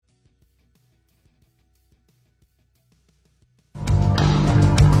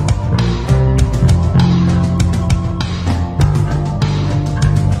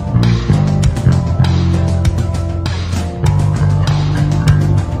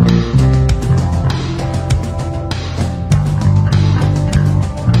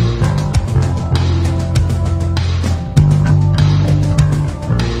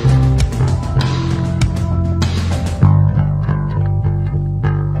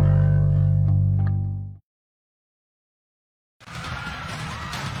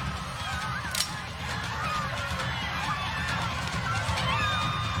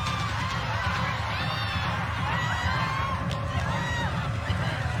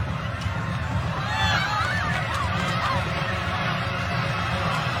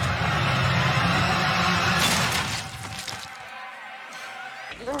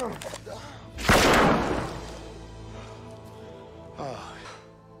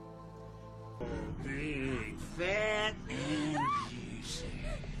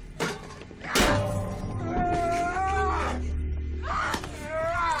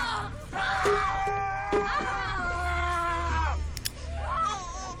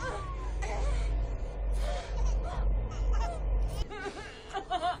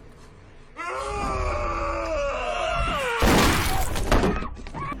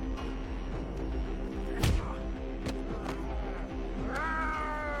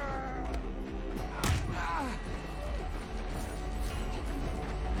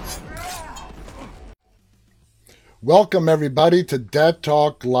Welcome, everybody, to Dead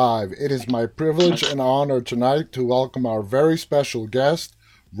Talk Live. It is my privilege and honor tonight to welcome our very special guest,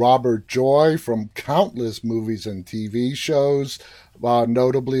 Robert Joy, from countless movies and TV shows,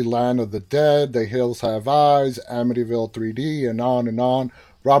 notably Land of the Dead, The Hills Have Eyes, Amityville 3D, and on and on.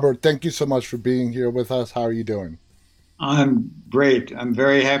 Robert, thank you so much for being here with us. How are you doing? I'm great. I'm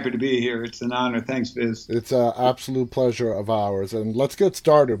very happy to be here. It's an honor. Thanks, Viz. It's an absolute pleasure of ours. And let's get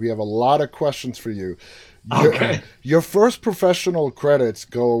started. We have a lot of questions for you. Your, Okay. your first professional credits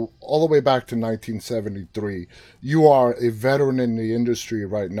go all the way back to 1973. You are a veteran in the industry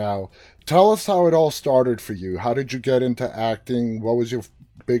right now. Tell us how it all started for you. How did you get into acting? What was your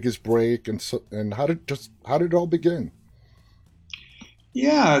biggest break, and how did it all begin?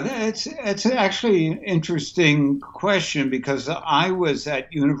 Yeah, it's actually an interesting question because I was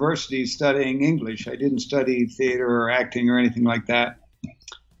at university studying English. I didn't study theater or acting or anything like that.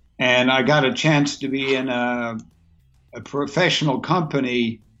 And I got a chance to be in a professional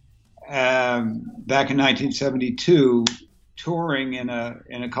company back in 1972, touring in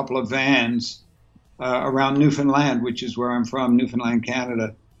a couple of vans around Newfoundland, which is where I'm from, Newfoundland,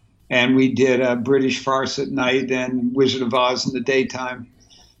 Canada. And we did a British farce at night and Wizard of Oz in the daytime.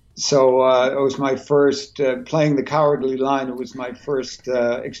 So it was my first playing the cowardly lion. It was my first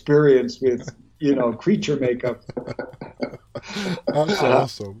experience with, creature makeup. That's Uh,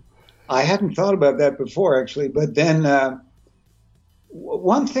 awesome. I hadn't thought about that before, actually. But then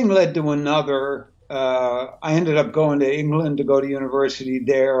one thing led to another. I ended up going to England to go to university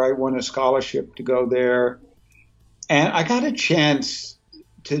there. I won a scholarship to go there. And I got a chance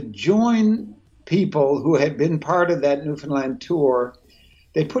to join people who had been part of that Newfoundland tour.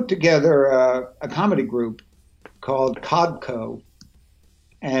 They put together a comedy group called Codco,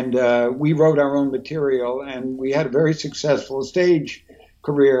 and we wrote our own material, and we had a very successful stage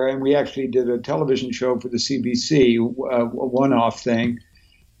career, and we actually did a television show for the CBC, a one-off thing,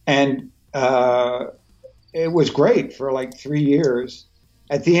 and it was great for like 3 years.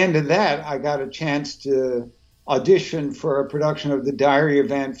 At the end of that, I got a chance to audition for a production of The Diary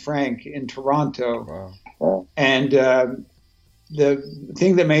of Anne Frank in Toronto. Wow. And the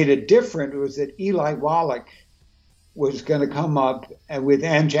thing that made it different was that Eli Wallach was going to come up and with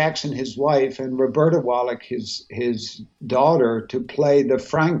Ann Jackson, his wife, and Roberta Wallach, his daughter, to play the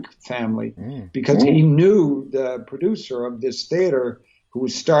Frank family because he knew the producer of this theater who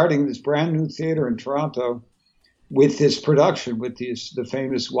was starting this brand new theater in Toronto with this production with the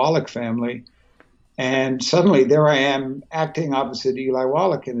famous Wallach family. And suddenly there I am acting opposite Eli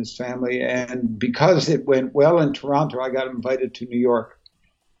Wallach and his family. And because it went well in Toronto, I got invited to New York.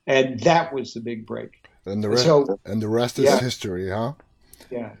 And that was the big break. And the rest So, and the rest is yeah, history, huh?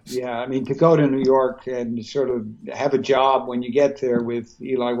 yeah. I mean, to go to New York and sort of have a job when you get there with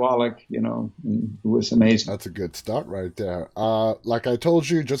Eli Wallach, it was amazing. That's a good start right there. Like I told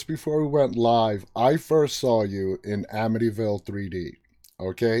you just before we went live, I first saw you in Amityville 3D.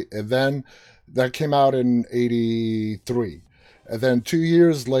 Okay, and then that came out in '83. And then 2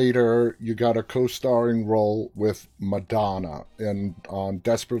 years later, you got a co-starring role with Madonna in on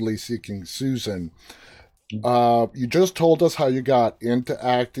Desperately Seeking Susan. You just told us how you got into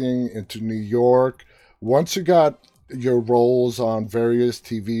acting, into New York. Once you got your roles on various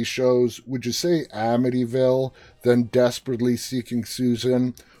TV shows, would you say Amityville, then Desperately Seeking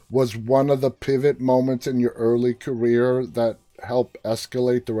Susan, was one of the pivot moments in your early career that helped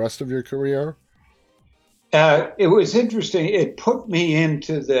escalate the rest of your career? It was interesting. It put me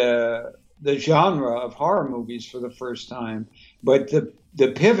into the genre of horror movies for the first time, but the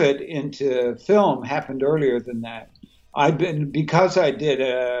pivot into film happened earlier than that. I've been because I did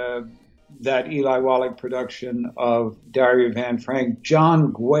that Eli Wallach production of Diary of Anne Frank.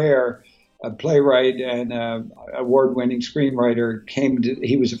 John Guare, a playwright and award-winning screenwriter, came to.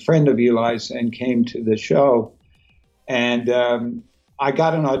 He was a friend of Eli's and came to the show, and I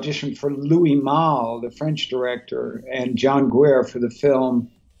got an audition for Louis Malle, the French director, and John Guare for the film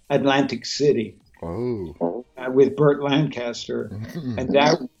Atlantic City Oh. with Burt Lancaster. And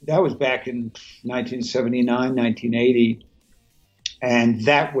that was back in 1979, 1980. And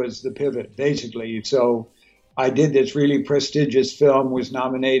that was the pivot, basically. So I did this really prestigious film, was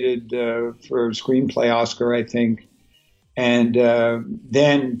nominated for a screenplay Oscar, I think. And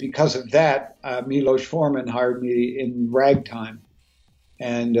then because of that, Milos Forman hired me in Ragtime.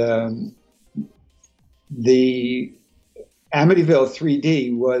 And the Amityville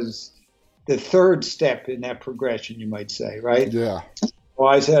 3D was the third step in that progression, you might say, right? Yeah. Well,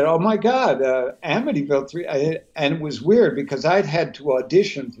 I said, "Oh my God, Amityville 3," and it was weird because I'd had to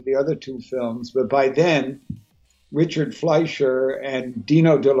audition for the other two films, but by then Richard Fleischer and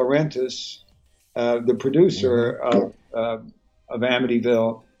Dino De Laurentiis the producer of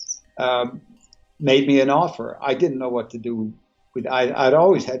Amityville, um, made me an offer. I didn't know what to do. I'd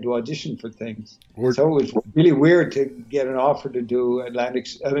always had to audition for things, so it was really weird to get an offer to do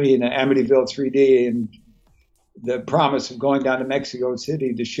Amityville 3D, and the promise of going down to Mexico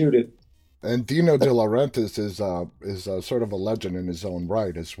City to shoot it. And Dino De Laurentiis is sort of a legend in his own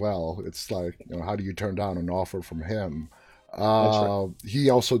right as well. It's like, how do you turn down an offer from him? That's right. He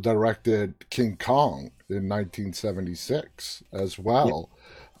also directed King Kong in 1976 as Yeah. well.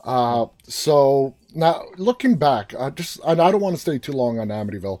 So now looking back, and I don't want to stay too long on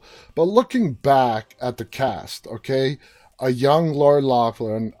Amityville, but looking back at the cast, okay, a young Lori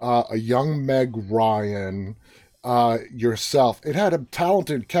Loughlin, a young Meg Ryan, yourself, it had a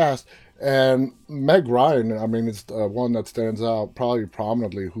talented cast. And Meg Ryan, I mean, is the one that stands out probably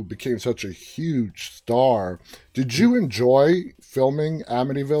prominently, who became such a huge star. Did you enjoy filming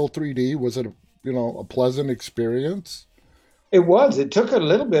Amityville 3D? Was it, a pleasant experience? It was. It took a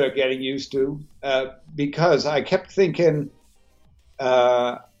little bit of getting used to because I kept thinking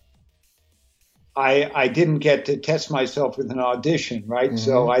uh, I didn't get to test myself with an audition, right? Mm-hmm.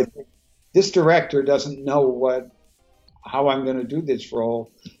 So I think this director doesn't know how I'm going to do this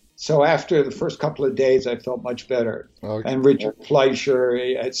role. So after the first couple of days, I felt much better. Okay. And Richard Fleischer,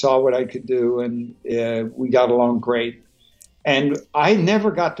 I saw what I could do, and we got along great. And I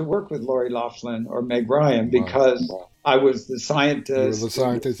never got to work with Lori Loughlin or Meg Ryan Wow. because I was the You were the scientist.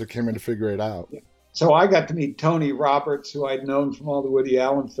 scientist that came in to figure it out. So I got to meet Tony Roberts, who I'd known from all the Woody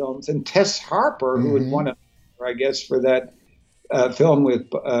Allen films, and Tess Harper, who had Mm-hmm. won an Oscar, I guess, for that film with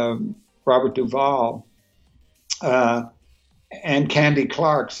Robert Duvall. Uh, and Candy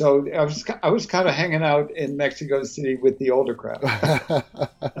Clark. So I was kind of hanging out in Mexico City with the older crowd.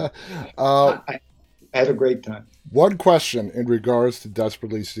 uh, I had a great time. One question in regards to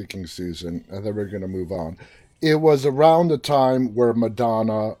Desperately Seeking Susan, and then we're going to move on. It was around the time where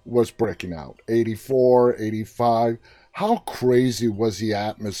Madonna was breaking out, 84, 85. How crazy was the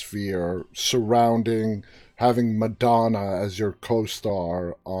atmosphere surrounding having Madonna as your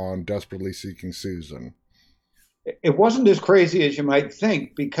co-star on Desperately Seeking Susan? It wasn't as crazy as you might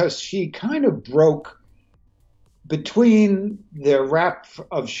think because she kind of broke between the wrap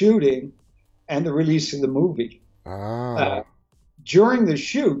of shooting and the release of the movie. Uh, Ah, During the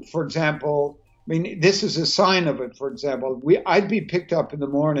shoot, for example, I mean, this is a sign of it. For example, I'd be picked up in the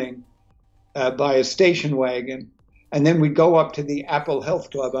morning by a station wagon, and then we'd go up to the Apple Health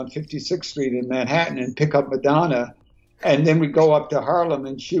Club on 56th Street in Manhattan and pick up Madonna, and then we'd go up to Harlem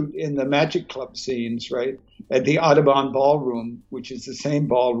and shoot in the Magic Club scenes, right, at the Audubon Ballroom, which is the same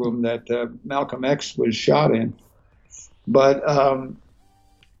ballroom that Malcolm X was shot in. But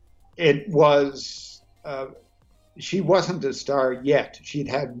it was she wasn't a star yet. She'd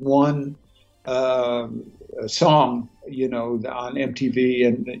had one song, on MTV,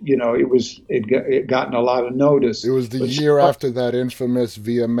 and it gotten a lot of notice. it was the But year after that infamous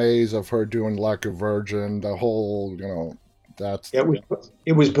VMAs of her doing Like a Virgin, the whole, that's, it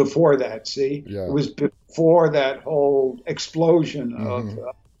was before that. See, it yeah. was before that whole explosion of Hmm.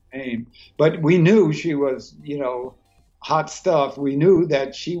 fame. But we knew she was, hot stuff. We knew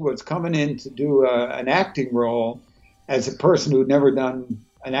that she was coming in to do an acting role as a person who'd never done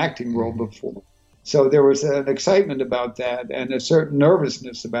an acting role Hmm. before. So there was an excitement about that and a certain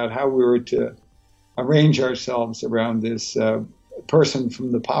nervousness about how we were to arrange ourselves around this person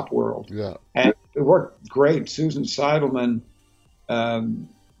from the pop world. Yeah. And it worked great. Susan Seidelman um,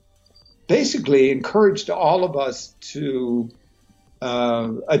 basically encouraged all of us to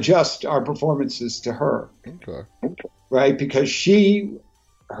adjust our performances to her, Okay. right? Because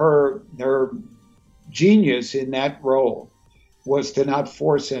her genius in that role was to not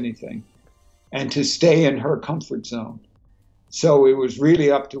force anything and to stay in her comfort zone. So it was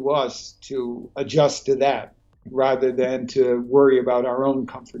really up to us to adjust to that rather than to worry about our own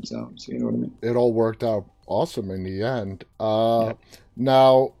comfort zones. You know what I mean? It all worked out awesome in the end. Yeah.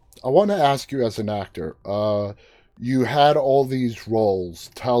 Now, I want to ask you as an actor, you had all these roles,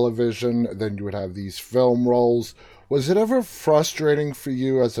 television, then you would have these film roles. Was it ever frustrating for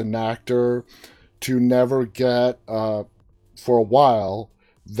you as an actor to never get, for a while,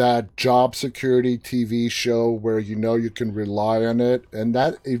 that job security TV show where you can rely on it? And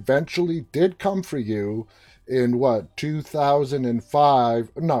that eventually did come for you in what,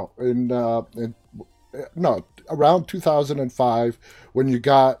 2005? No, no, around 2005, when you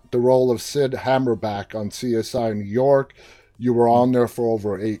got the role of Sid Hammerback on CSI New York. You were on there for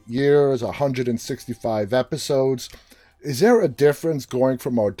over 8 years, 165 episodes. Is there a difference going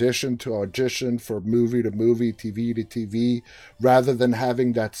from audition to audition, for movie to movie, TV to TV, rather than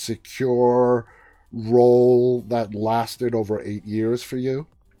having that secure, role that lasted over 8 years for you?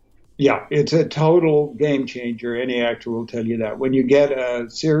 Yeah, it's a total game changer. Any actor will tell you that. When you get a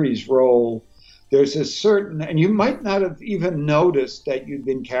series role, there's a certain, and you might not have even noticed that you've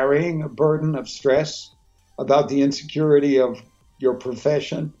been carrying a burden of stress about the insecurity of your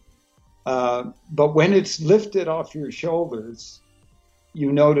profession. But when it's lifted off your shoulders,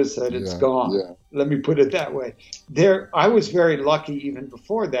 you notice that it's Yeah. gone. Yeah. Let me put it that way. I was very lucky even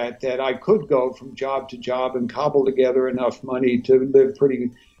before that I could go from job to job and cobble together enough money to live pretty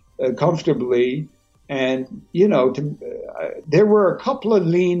comfortably. And there were a couple of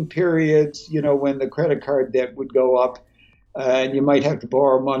lean periods, when the credit card debt would go up, and you might have to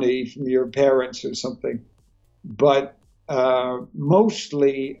borrow money from your parents or something. But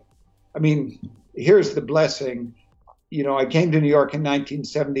mostly, I mean, here's the blessing. I came to New York in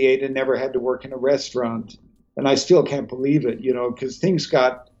 1978 and never had to work in a restaurant, and I still can't believe it, because things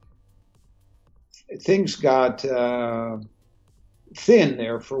got thin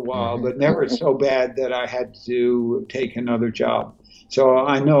there for a while, Hmm. but never so bad that I had to take another job. So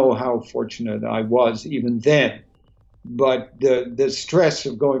I know how fortunate I was even then. But the stress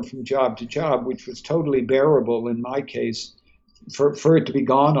of going from job to job, which was totally bearable in my case, for it to be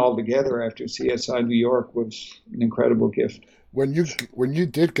gone altogether after CSI New York was an incredible gift. When you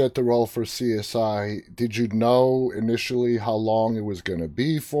did get the role for CSI, did you know initially how long it was going to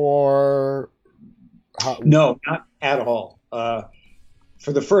be for? How? No, not at all.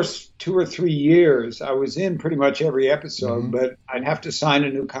 For the first 2 or 3 years, I was in pretty much every episode, Hmm. but I'd have to sign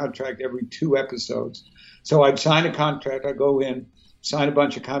a new contract every 2 episodes. So I'd sign a contract, I'd go in, sign a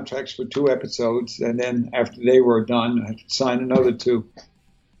bunch of contracts for 2 episodes, and then after they were done, I'd sign another two.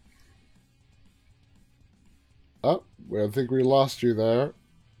 Oh, well, I think we lost you there.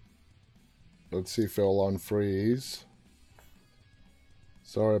 Let's see if it'll unfreeze.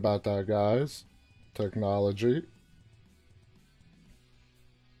 Sorry about that, guys. Technology.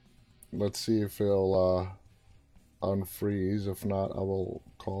 Let's see if he'll unfreeze. If not, I will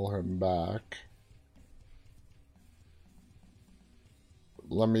call him back.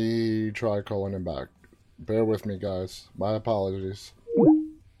 Let me try calling him back. Bear with me, guys. My apologies.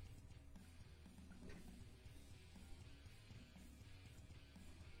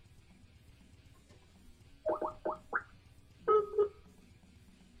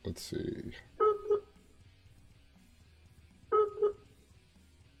 Let's see.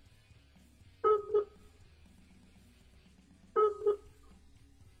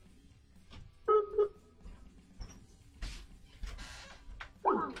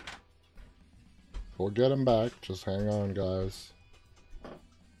 We'll get him back. Just hang on, guys.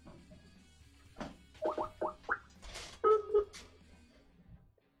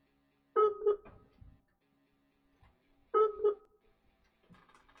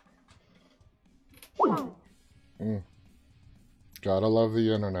 Mm. Gotta love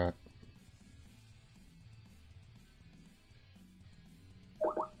the internet.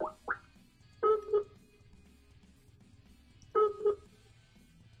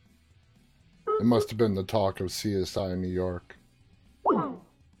 It must have been the talk of CSI New York.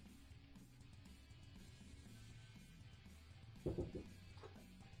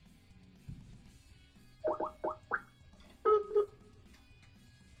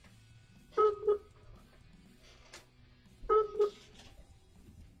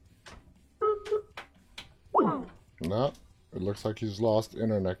 No, it looks like he's lost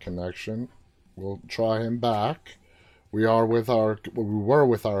internet connection. We'll try him back. We were with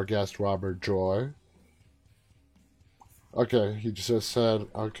our guest Robert Joy. Okay, he just said,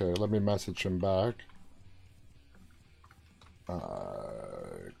 okay, let me message him back.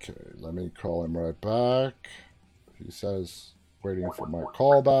 Okay, let me call him right back. He says, waiting for my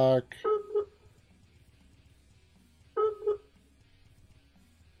call back.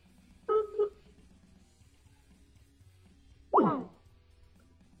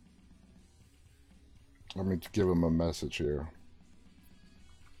 Let me give him a message here.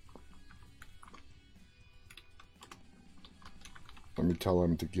 Let me tell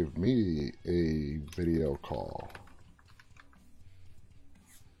him to give me a video call.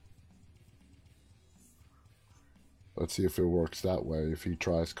 Let's see if it works that way if he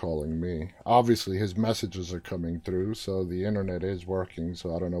tries calling me. Obviously, his messages are coming through, so the internet is working,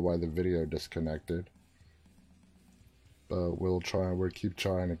 so I don't know why the video disconnected. But we'll keep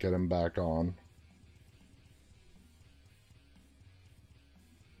trying to get him back on.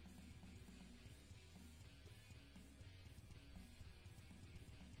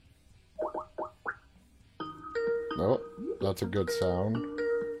 Oh, that's a good sound.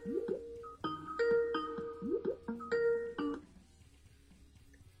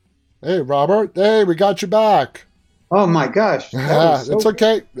 Hey, Robert. Hey, we got you back. Oh my gosh, that was It's so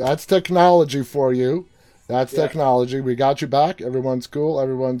okay. That's technology for you. That's yeah. technology. We got you back. Everyone's cool.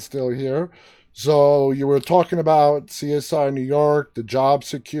 Everyone's still here. So you were talking about CSI New York, the job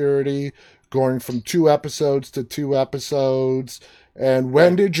security, going from 2 episodes to 2 episodes. And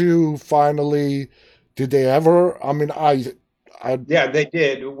when Right. did you finally? Did they ever? I mean, I. Yeah, they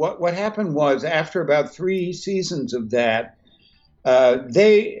did. What happened was after about 3 seasons of that,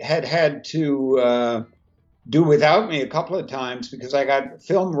 they had to do without me a couple of times because I got a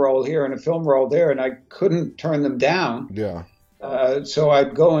film role here and a film role there, and I couldn't turn them down. Yeah. So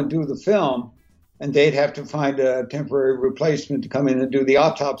I'd go and do the film, and they'd have to find a temporary replacement to come in and do the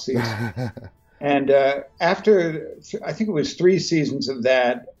autopsies. And after, I think it was 3 seasons of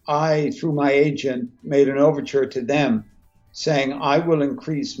that, I, through my agent, made an overture to them saying, I will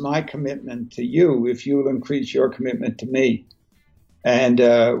increase my commitment to you if you will increase your commitment to me. And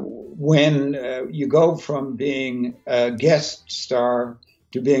when you go from being a guest star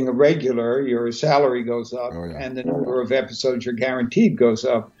to being a regular, your salary goes up Oh yeah. and the number of episodes you're guaranteed goes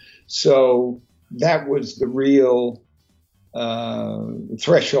up. So that was the real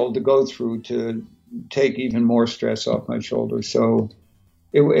threshold to go through to take even more stress off my shoulders. So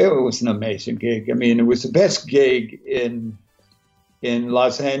it was an amazing gig. I mean, it was the best gig in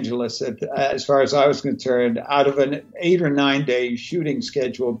Los Angeles, as far as I was concerned. Out of an 8 or 9 day shooting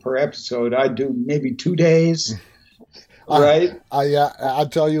schedule per episode, I'd do maybe 2 days, right? I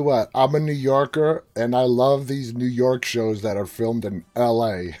tell you what, I'm a New Yorker, and I love these New York shows that are filmed in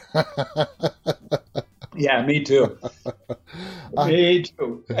L.A. Yeah, me too. I, Me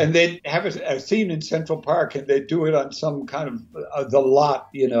too. And they'd have a scene in Central Park, and they'd do it on some kind of the lot,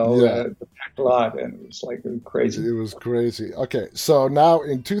 yeah, the back lot, and it was like crazy. it was crazy. Okay, so now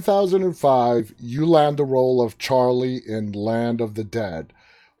in 2005, you land the role of Charlie in Land of the Dead.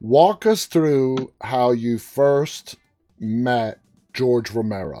 Walk us through how you first met George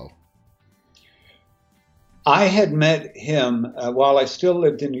Romero. I had met him while I still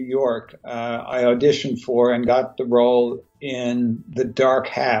lived in New York. I auditioned for and got the role in The Dark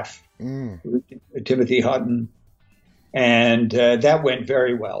Half Mm, with Timothy Hutton, and that went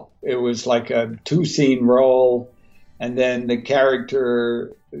very well. It was like a two-scene role, and then the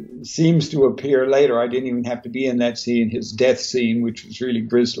character seems to appear later. I didn't even have to be in that scene, his death scene, which was really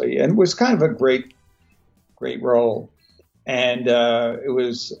grisly, and was kind of a great role. And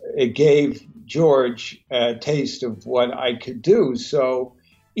it gave George a taste of what I could do. So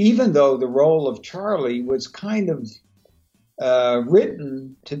even though the role of Charlie was kind of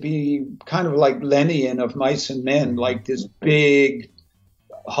written to be kind of like Lenny in Of Mice and Men, hmm like this big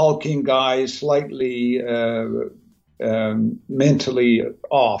hulking guy, slightly mentally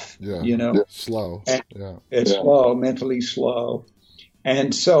off, yeah, slow. and Yeah. it's slow, mentally slow.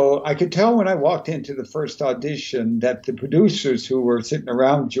 And so I could tell when I walked into the first audition that the producers who were sitting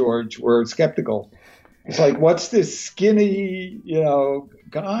around George were skeptical. It's like, what's this skinny,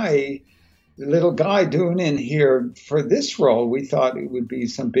 guy, little guy doing in here for this role? We thought it would be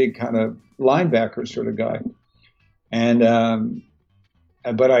some big kind of linebacker sort of guy. And,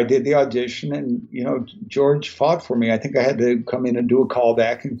 but I did the audition and, George fought for me. I think I had to come in and do a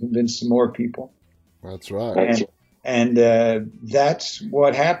callback and convince some more people. That's right. And that's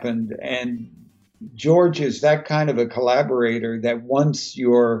what happened. And George is that kind of a collaborator that once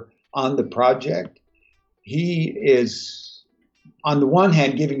you're on the project, he is, on the one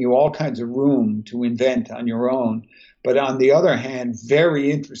hand, giving you all kinds of room to invent on your own, but on the other hand, very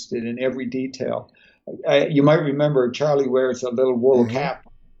interested in every detail. You might remember Charlie wears a little wool hmm cap.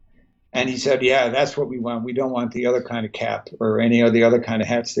 And he said, yeah, that's what we want. We don't want the other kind of cap or any of the other kind of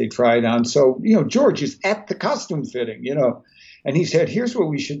hats they tried on. So, George is at the costume fitting, and he said, here's what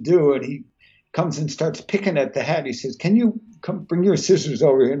we should do. And he comes and starts picking at the hat. He says, can you come bring your scissors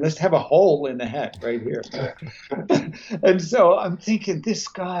over here and let's have a hole in the hat right here. And so I'm thinking this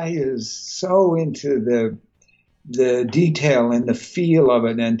guy is so into the detail and the feel of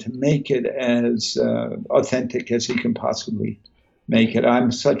it and to make it as authentic as he can possibly make it.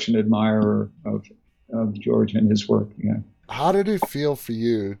 I'm such an admirer of George and his work. Yeah. How did it feel for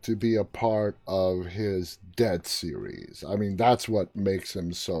you to be a part of his Dead series? I mean, that's what makes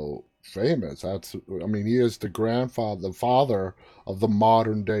him so famous. I mean, he is the grandfather, the father of the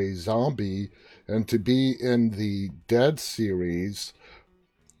modern day zombie, and to be in the Dead series.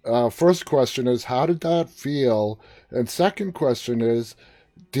 First question is, how did that feel? And second question is,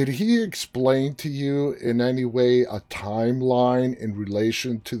 did he explain to you in any way a timeline in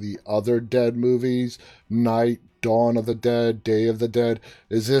relation to the other Dead movies? Night, Dawn of the Dead, Day of the Dead?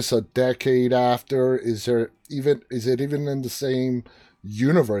 Is this a decade after? Is it even in the same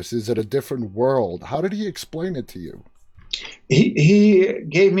universe? Is it a different world? How did he explain it to you? He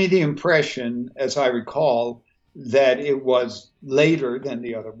gave me the impression, as I recall, that it was later than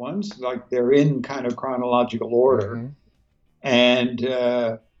the other ones, like they're in kind of chronological order. Mm-hmm. And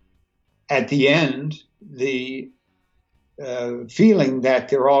at the end, the feeling that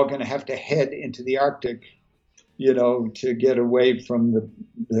they're all going to have to head into the Arctic, to get away from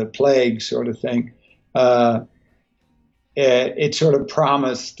the plague sort of thing. It sort of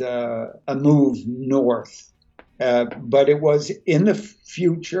promised a move north, but it was in the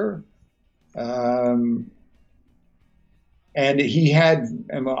future. And he had,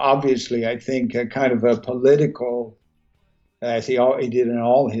 obviously, I think, a kind of a political, as he did in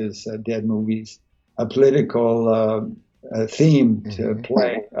all his Dead movies, a political theme to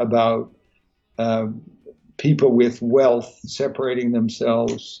play about people with wealth separating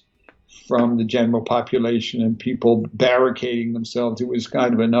themselves from the general population and people barricading themselves. It was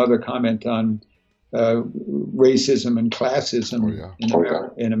kind of another comment on racism and classism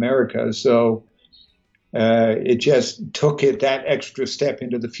in America. So it just took it that extra step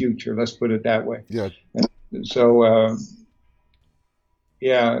into the future. Let's put it that way. Yeah. So,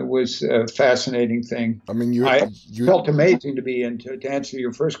 it was a fascinating thing. I mean, you felt amazing to be in. To answer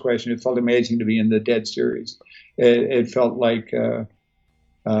your first question, it felt amazing to be in the Dead series. It felt like you're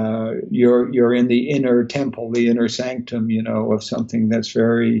in the inner temple, the inner sanctum, of something that's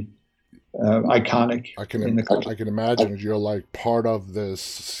very iconic. I can imagine you're like part of this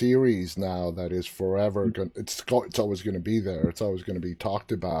series now that is forever. It's always going to be there. It's always going to be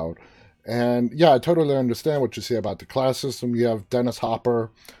talked about. And yeah, I totally understand what you say about the class system. You have Dennis Hopper,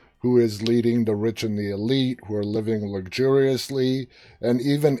 who is leading the rich and the elite, who are living luxuriously. And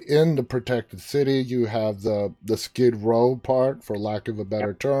even in the protected city, you have the Skid Row part, for lack of a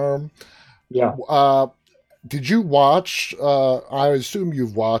better term. Yeah. Did you watch, I assume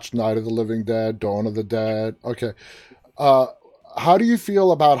you've watched Night of the Living Dead, Dawn of the Dead. Okay. How do you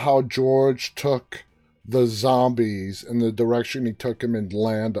feel about how George took the zombies and the direction he took them in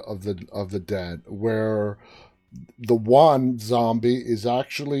Land of the Dead, where the one zombie is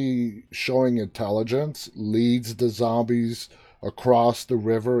actually showing intelligence, leads the zombies across the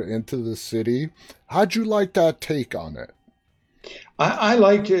river into the city? How'd you like that take on it? I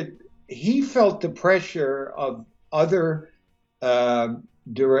liked it. He felt the pressure of other directors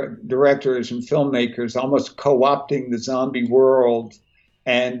and filmmakers almost co-opting the zombie world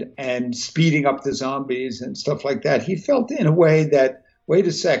and speeding up the zombies and stuff like that. He felt in a way that, wait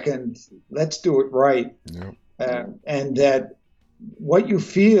a second, let's do it right. Yep. And that what you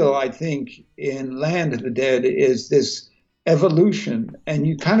feel, I think, in Land of the Dead is this evolution, and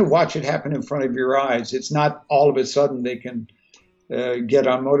you kind of watch it happen in front of your eyes. It's not all of a sudden they can get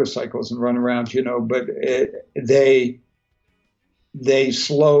on motorcycles and run around, but they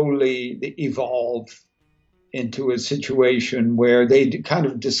slowly evolve into a situation where they kind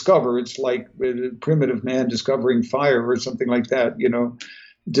of discover. It's like the primitive man discovering fire or something like that.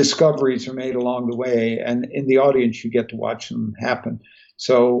 Discoveries are made along the way, and in the audience you get to watch them happen.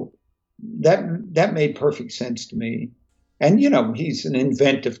 So that made perfect sense to me. And he's an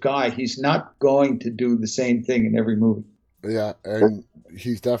inventive guy. He's not going to do the same thing in every movie. Yeah, and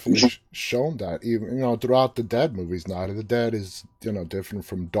he's definitely shown that. Even throughout the Dead movies, Night of the Dead is different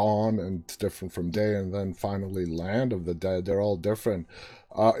from Dawn, and it's different from Day, and then finally Land of the Dead. They're all different.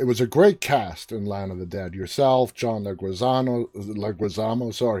 It was a great cast in Land of the Dead. Yourself, John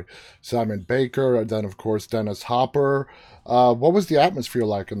Leguizamo, Simon Baker, and then of course Dennis Hopper. What was the atmosphere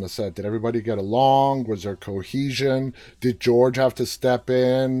like on the set? Did everybody get along? Was there cohesion? Did George have to step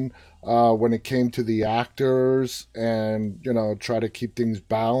in when it came to the actors and try to keep things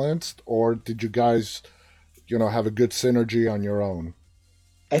balanced, or did you guys have a good synergy on your own?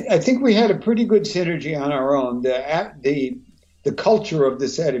 I think we had a pretty good synergy on our own. The culture of the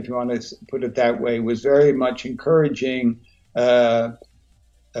set, if you want to put it that way, was very much encouraging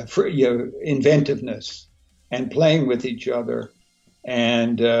inventiveness and playing with each other.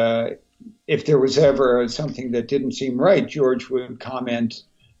 And if there was ever something that didn't seem right, George would comment.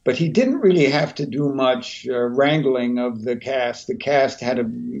 But he didn't really have to do much wrangling of the cast. The cast had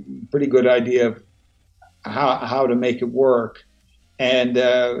a pretty good idea of how to make it work. And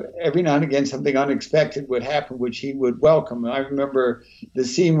every now and again, something unexpected would happen, which he would welcome. I remember the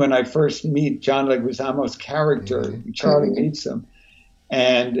scene when I first meet John Leguizamo's character. Charlie meets him.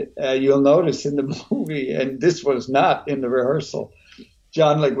 And you'll notice in the movie, and this was not in the rehearsal,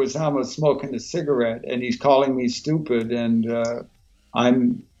 John Leguizamo's smoking a cigarette, and he's calling me stupid. And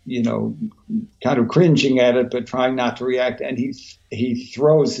I'm, kind of cringing at it, but trying not to react. And he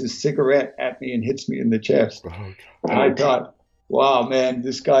throws his cigarette at me and hits me in the chest. And I thought, wow, man,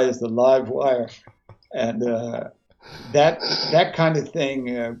 this guy is the live wire. And that kind of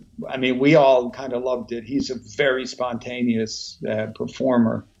thing, I mean, we all kind of loved it. He's a very spontaneous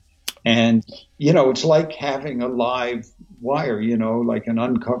performer. And, it's like having a live wire, like an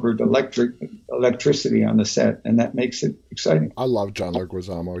uncovered electricity on the set, and that makes it exciting. I love John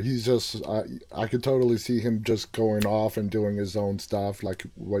Leguizamo. He's just, I could totally see him just going off and doing his own stuff, like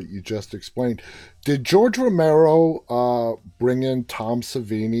what you just explained. Did George Romero bring in Tom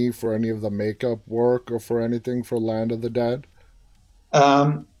Savini for any of the makeup work or for anything for Land of the Dead?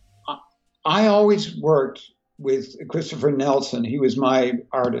 Um, I always worked with Christopher Nelson. He was my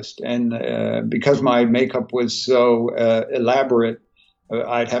artist, and because my makeup was so elaborate,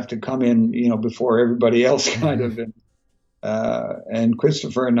 I'd have to come in, before everybody else, kind of. And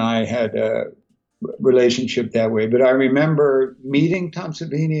Christopher and I had a relationship that way. But I remember meeting Tom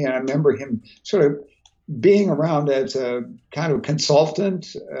Savini, and I remember him sort of being around as a kind of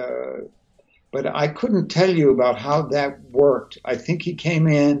consultant. But I couldn't tell you about how that worked. I think he came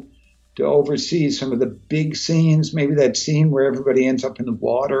in to oversee some of the big scenes, maybe that scene where everybody ends up in the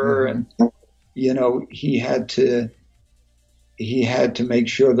water, and he had to make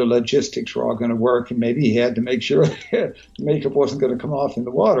sure the logistics were all going to work, and maybe he had to make sure the makeup wasn't going to come off in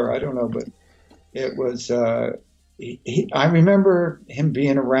the water. I don't know, but it was. I remember him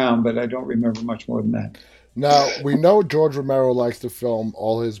being around, but I don't remember much more than that. Now, we know George Romero likes to film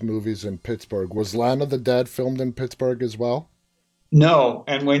all his movies in Pittsburgh. Was Land of the Dead filmed in Pittsburgh as well? No,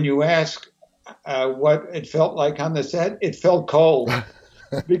 and when you ask what it felt like on the set, it felt cold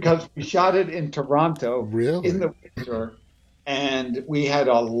because we shot it in Toronto Really? in the winter, and we had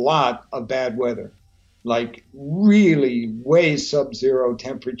a lot of bad weather, like really way sub-zero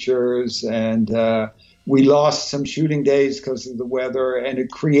temperatures, and we lost some shooting days because of the weather, and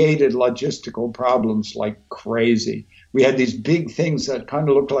it created logistical problems like crazy. We had these big things that kind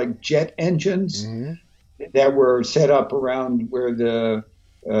of looked like jet engines that were set up around where the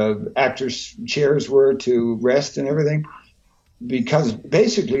actors' chairs were to rest and everything. Because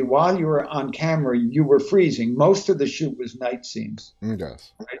basically, while you were on camera, you were freezing. Most of the shoot was night scenes.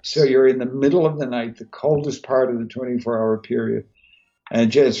 Yes. Right? So you're in the middle of the night, the coldest part of the 24-hour period,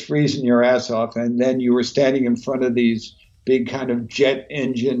 and just freezing your ass off. And then you were standing in front of these big kind of jet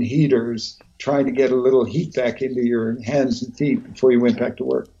engine heaters, trying to get a little heat back into your hands and feet before you went back to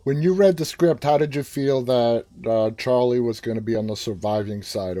work. When you read the script, how did you feel that Charlie was going to be on the surviving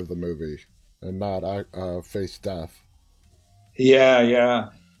side of the movie and not face death? Yeah.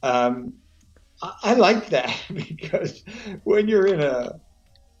 I like that because when you're in a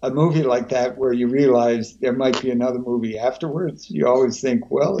movie like that where you realize there might be another movie afterwards, you always think,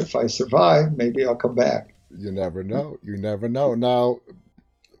 well, if I survive, maybe I'll come back. You never know. You never know. Now,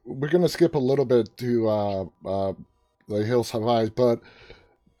 we're going to skip a little bit to The Hills Have Eyes, but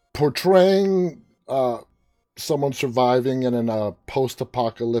portraying someone surviving in a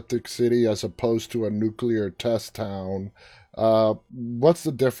post-apocalyptic city as opposed to a nuclear test town, what's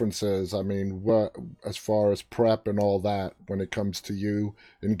the differences? I mean, what, as far as prep and all that, when it comes to you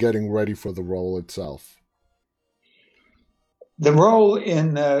in getting ready for the role itself? The role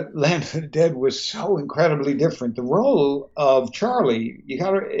in Land of the Dead was so incredibly different. The role of Charlie,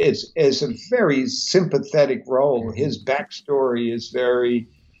 is a very sympathetic role. His backstory is very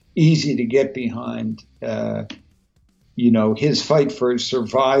easy to get behind. His fight for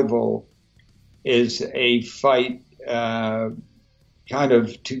survival is a fight kind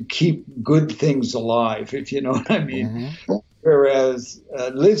of to keep good things alive, if you know what I mean. Whereas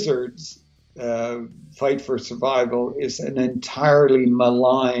lizards fight for survival is an entirely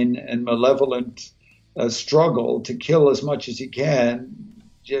malign and malevolent struggle to kill as much as he can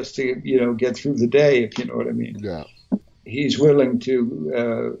just to get through the day, if you know what I mean. Yeah. He's willing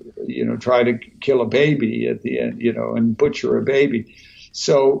to try to kill a baby at the end, and butcher a baby.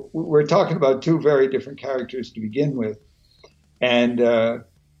 So we're talking about two very different characters to begin with, and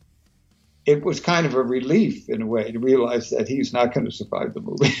it was kind of a relief in a way to realize that he's not going to survive the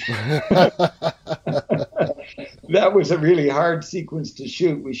movie. That was a really hard sequence to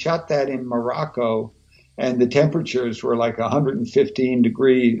shoot. We shot that in Morocco, and the temperatures were like 115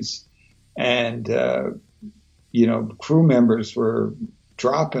 degrees, and crew members were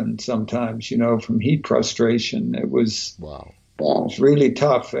dropping sometimes, from heat frustration. It was wow. It was really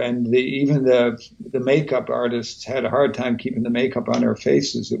tough, and even the makeup artists had a hard time keeping the makeup on their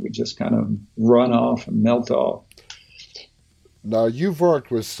faces. It would just kind of run off and melt off. Now, you've worked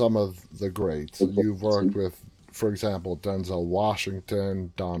with some of the greats. You've worked with, for example, Denzel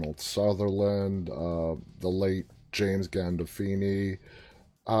Washington, Donald Sutherland, the late James Gandolfini.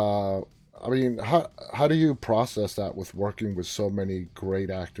 I mean, how do you process that with working with so many great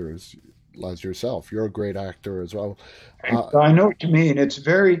actors as yourself? You're a great actor as well. Uh, I know what you mean. It's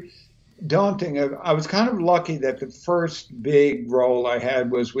very daunting. I was kind of lucky that the first big role I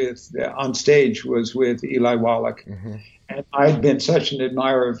had was with on stage was with Eli Wallach. mhm. And I'd been such an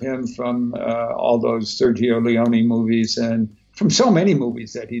admirer of him from all those Sergio Leone movies and from so many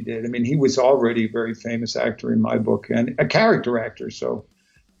movies that he did. I mean, he was already a very famous actor in my book and a character actor. So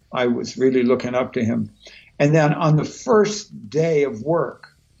I was really looking up to him. And then on the first day of work,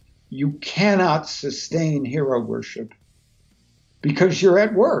 you cannot sustain hero worship because you're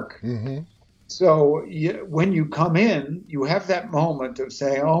at work. Hmm. So when you come in, you have that moment of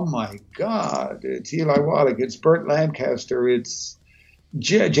saying, "Oh my God, it's Eli Wallach, it's Burt Lancaster, it's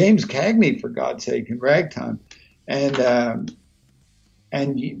James Cagney, for God's sake, in Ragtime," and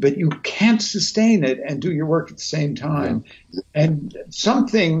but you can't sustain it and do your work at the same time. Yeah. And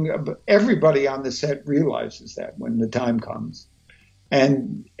everybody on the set realizes that when the time comes.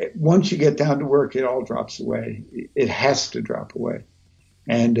 And once you get down to work, it all drops away. It has to drop away.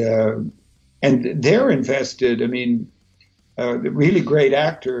 And they're invested. I mean, the really great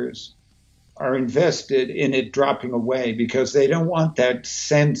actors are invested in it dropping away because they don't want that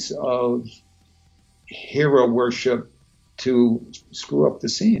sense of hero worship to screw up the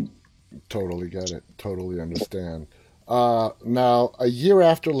scene. Totally get it. Totally understand. Now, a year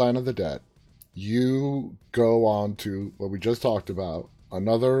after Land of the Dead, you go on to what we just talked about,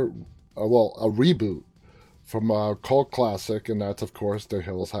 another, a reboot from a cult classic, and that's, of course, The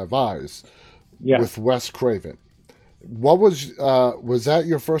Hills Have Eyes, Yeah. with Wes Craven. What was that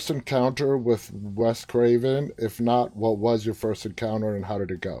your first encounter with Wes Craven? If not, what was your first encounter and how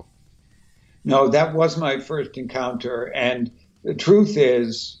did it go? No, that was my first encounter. And the truth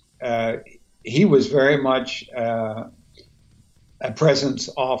is, he was very much a presence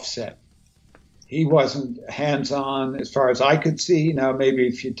offset. He wasn't hands-on as far as I could see. Now, maybe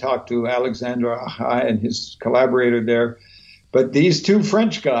if you talk to Alexandre Aja and his collaborator there, but these two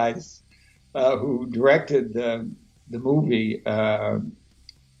French guys who directed the movie,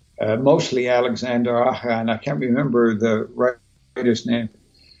 mostly Alexandre Aja, and I can't remember the writer's name,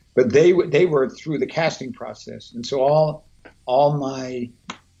 but they were through the casting process, and so all my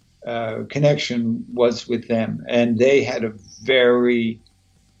connection was with them, and they had a very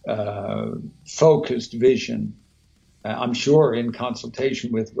focused vision, I'm sure in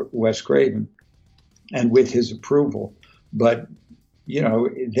consultation with Wes Craven and with his approval. But, you know,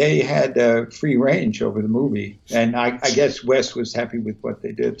 they had free range over the movie. And I guess Wes was happy with what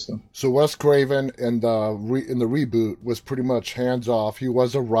they did. So Wes Craven in the reboot was pretty much hands off. He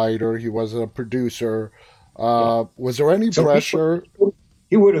was a writer. He was a producer. Yeah. Was there any pressure?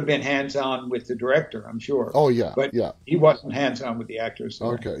 He would have been hands-on with the director, I'm sure. Oh, yeah, but yeah. He wasn't hands-on with the actors. So.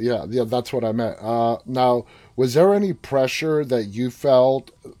 Okay, yeah, that's what I meant. Now, was there any pressure that you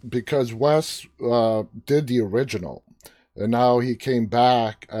felt because Wes did the original, and now he came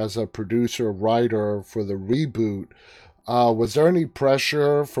back as a producer writer for the reboot? Was there any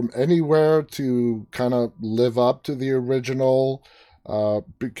pressure from anywhere to kind of live up to the original?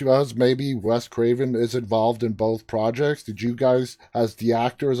 Because maybe Wes Craven is involved in both projects. Did you guys, as the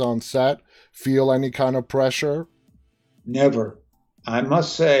actors on set, feel any kind of pressure? Never. I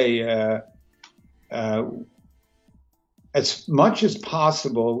must say, as much as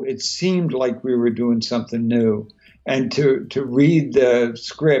possible, it seemed like we were doing something new. And to read the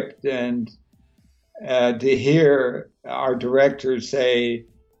script and to hear our director say,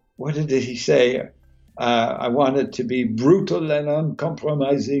 what did he say? I wanted to be brutal and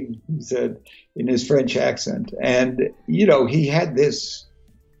uncompromising, he said in his French accent. And, you know, he had this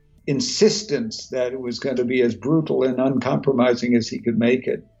insistence that it was going to be as brutal and uncompromising as he could make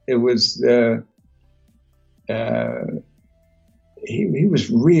it. It was, he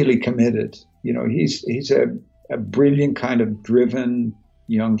was really committed. You know, he's a brilliant kind of driven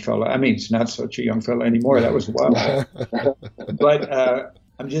young fellow. I mean, he's not such a young fellow anymore. That was a while back. But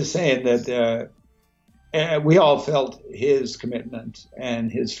I'm just saying that we all felt his commitment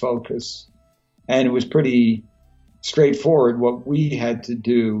and his focus, and it was pretty straightforward what we had to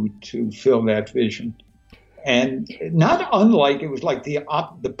do to fill that vision. And not unlike, it was like the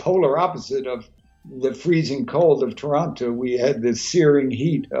polar opposite of the freezing cold of Toronto. We had the searing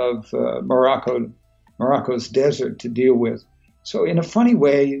heat of Morocco's desert to deal with. So in a funny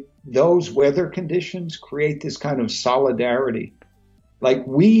way, those weather conditions create this kind of solidarity. Like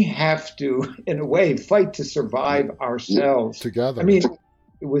we have to, in a way, fight to survive ourselves together. I mean,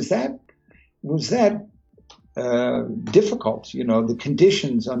 was that difficult? You know, the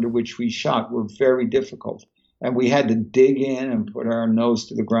conditions under which we shot were very difficult, and we had to dig in and put our nose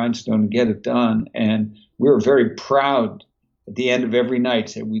to the grindstone to get it done. And we were very proud at the end of every night,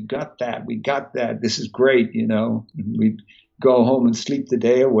 say, we got that, this is great, you know. And we'd go home and sleep the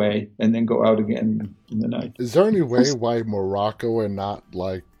day away and then go out again in the night. Is there any way why Morocco and not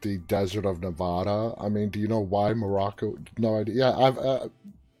like the desert of Nevada? I mean, do you know why Morocco? No idea. Yeah,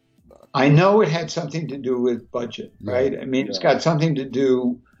 I know it had something to do with budget, right? I mean, it's got something to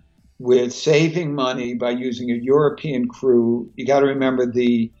do with saving money by using a European crew. You got to remember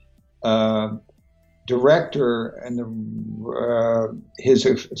the director and his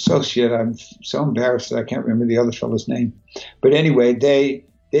associate. I'm so embarrassed that I can't remember the other fellow's name. But anyway,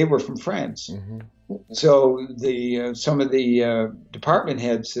 they were from France. Mm-hmm. So some of the department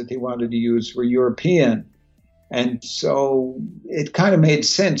heads that they wanted to use were European. And so it kind of made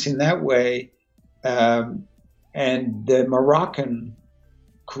sense in that way. And the Moroccan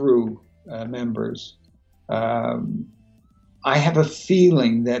crew members, I have a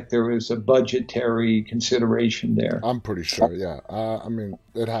feeling that there was a budgetary consideration there. I'm pretty sure, yeah. I mean,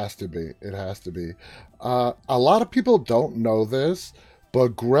 it has to be. It has to be. A lot of people don't know this,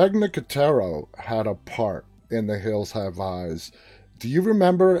 but Greg Nicotero had a part in The Hills Have Eyes. Do you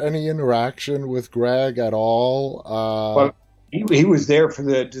remember any interaction with Greg at all? Well, he was there for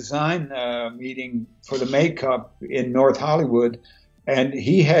the design meeting for the makeup in North Hollywood. And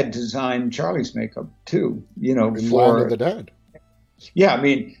he had designed Charlie's makeup too, you know, in Land of the Dead. Yeah, I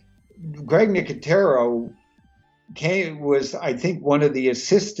mean, Greg Nicotero was, I think, one of the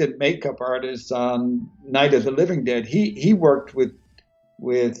assistant makeup artists on Night of the Living Dead. He worked with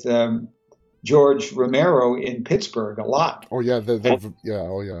George Romero in Pittsburgh a lot. Oh yeah,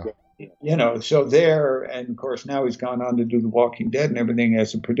 oh yeah. You know, so there, and of course now he's gone on to do The Walking Dead and everything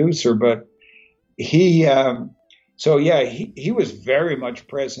as a producer. But he. So yeah, he was very much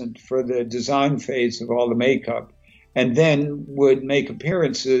present for the design phase of all the makeup, and then would make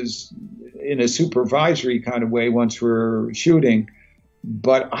appearances in a supervisory kind of way once we're shooting.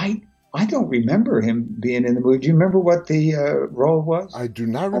 But I don't remember him being in the movie. Do you remember what the role was? I do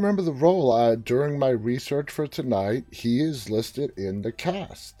not remember the role. During my research for tonight, he is listed in the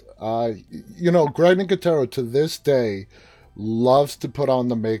cast. You know, Greg Nicotero to this day loves to put on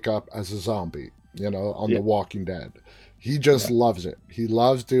the makeup as a zombie. You know, on The Walking Dead. He just loves it. He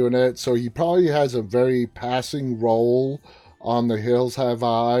loves doing it. So he probably has a very passing role on The Hills Have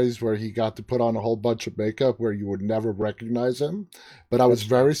Eyes where he got to put on a whole bunch of makeup where you would never recognize him. But I was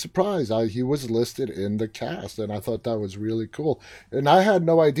very surprised. He was listed in the cast, and I thought that was really cool. And I had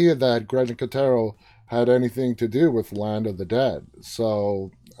no idea that Greg Nicotero had anything to do with Land of the Dead.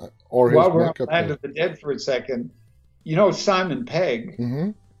 So, or his While we're makeup. on Land of the Dead for a second, you know Simon Pegg. Mm-hmm.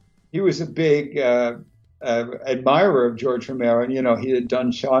 He was a big admirer of George Romero, and, you know, he had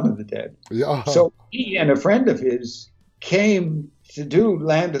done Shaun of the Dead. Yeah. So he and a friend of his came to do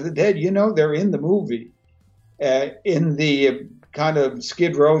Land of the Dead. You know, they're in the movie, in the kind of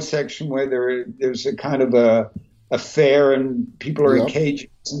Skid Row section where there's a kind of a fair and people are in cages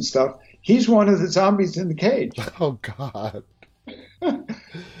and stuff. He's one of the zombies in the cage. Oh, God.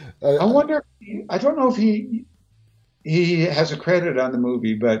 I wonder, I don't know if he has a credit on the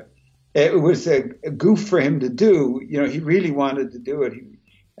movie, but it was a goof for him to do. You know, he really wanted to do it.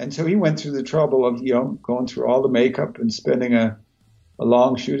 And so he went through the trouble of, you know, going through all the makeup and spending a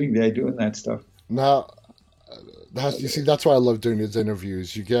long shooting day doing that stuff. Now, you see, that's why I love doing these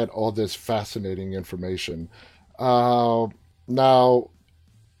interviews. You get all this fascinating information. Now,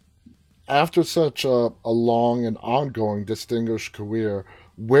 after such a long and ongoing distinguished career,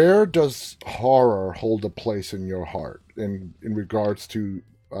 where does horror hold a place in your heart in regards to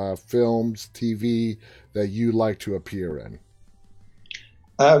films, TV that you like to appear in?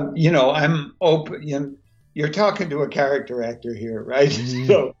 You know, I'm open. You know, you're talking to a character actor here, right? Mm-hmm.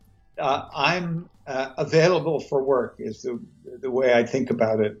 So I'm available for work is the way I think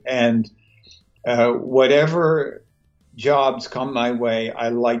about it. And whatever jobs come my way, I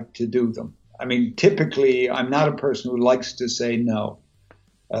like to do them. I mean, typically, I'm not a person who likes to say no.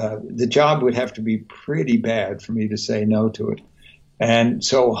 The job would have to be pretty bad for me to say no to it. And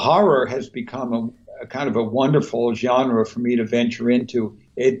so horror has become a kind of a wonderful genre for me to venture into.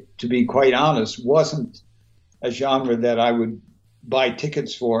 It, to be quite honest, wasn't a genre that I would buy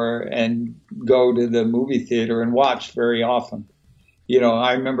tickets for and go to the movie theater and watch very often. You know,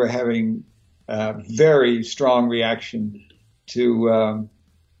 I remember having a very strong reaction to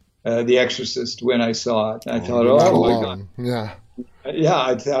The Exorcist when I saw it. I thought, oh my God. Yeah. Yeah,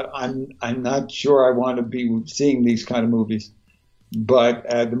 I thought I'm not sure I want to be seeing these kind of movies. But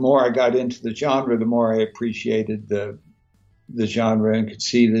the more I got into the genre, the more I appreciated the the genre and could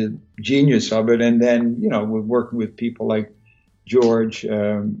see the genius of it. And then, we're working with people like George.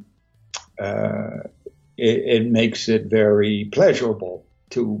 It makes it very pleasurable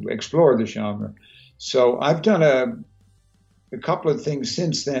to explore the genre. So I've done a couple of things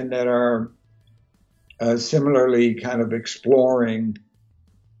since then that are similarly kind of exploring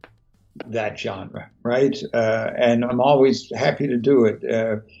that genre, right? And I'm always happy to do it.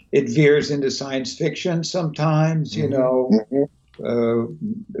 It veers into science fiction sometimes, the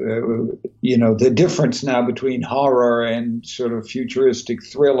difference now between horror and sort of futuristic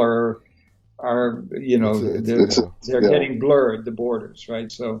thriller are, they're getting blurred, the borders,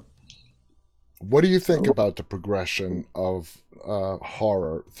 right? So, what do you think about the progression of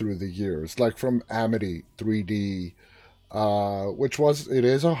horror through the years, like from Amity 3D, it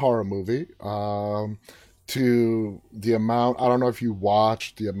is a horror movie, to the amount, I don't know if you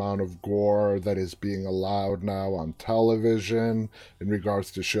watched the amount of gore that is being allowed now on television in regards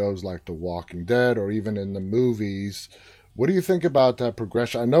to shows like The Walking Dead or even in the movies. What do you think about that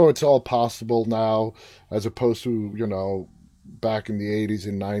progression? I know it's all possible now as opposed to, back in the 80s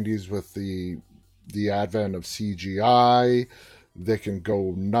and 90s with the advent of CGI. They can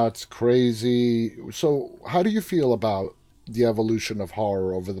go nuts, crazy. So how do you feel about the evolution of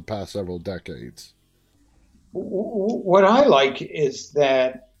horror over the past several decades? What I like is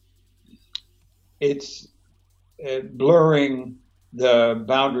that it's blurring the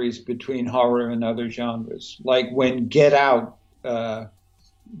boundaries between horror and other genres. Like when Get Out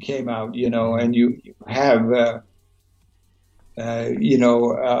came out, and you have,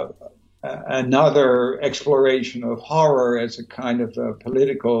 another exploration of horror as a kind of a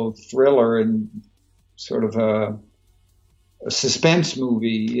political thriller and sort of a suspense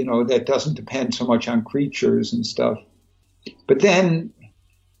movie, that doesn't depend so much on creatures and stuff. But then,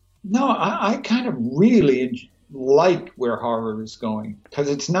 no, I kind of really like where horror is going because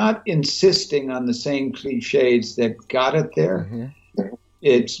it's not insisting on the same cliches that got it there. Mm-hmm.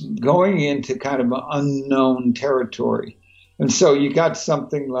 It's going into kind of unknown territory. And so you got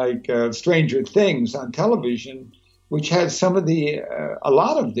something like Stranger Things on television, which has a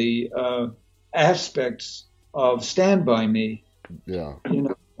lot of the aspects of Stand By Me,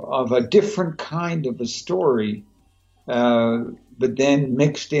 of a different kind of a story, but then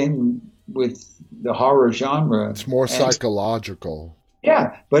mixed in with the horror genre. It's more psychological.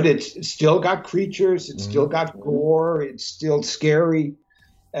 Yeah, but it's still got creatures, it's still got gore, it's still scary,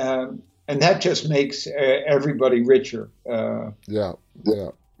 and that just makes everybody richer. Yeah.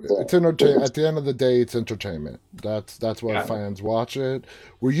 It's entertainment. At the end of the day, it's entertainment. That's why fans watch it.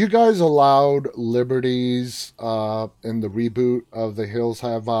 Were you guys allowed liberties in the reboot of The Hills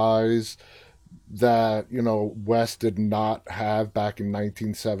Have Eyes that West did not have back in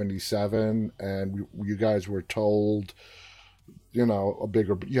 1977, and you guys were told, you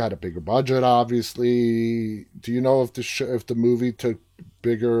had a bigger budget, obviously. Do you know if the movie took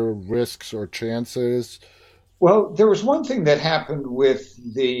bigger risks or chances? Well, there was one thing that happened with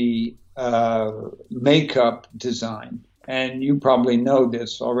the makeup design, and you probably know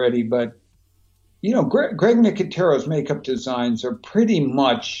this already, but Greg Nicotero's makeup designs are pretty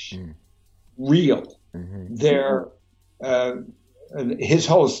much real. Mm-hmm. They're his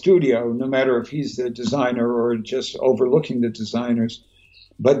whole studio, no matter if he's the designer or just overlooking the designers,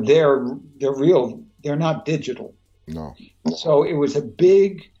 but they're real. They're not digital. No. So it was a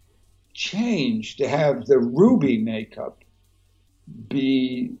big change to have the Ruby makeup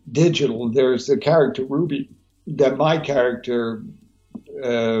be digital. There's the character Ruby that my character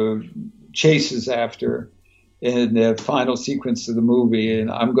chases after in the final sequence of the movie,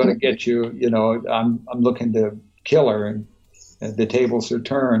 and I'm going to get you. I'm looking to kill her, and the tables are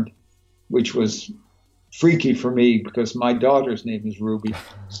turned, which was freaky for me because my daughter's name is Ruby.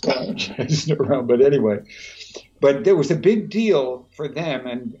 But anyway. But there was a big deal for them,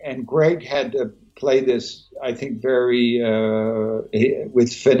 and Greg had to play this, I think, very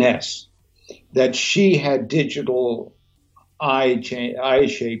with finesse, that she had digital eye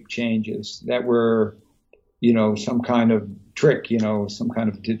shape changes that were, some kind of trick, some kind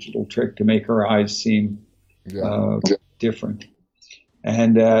of digital trick to make her eyes seem different.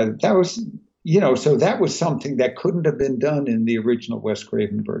 And that was, so that was something that couldn't have been done in the original Wes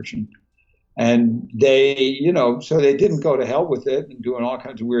Craven version. And they, so they didn't go to hell with it and doing all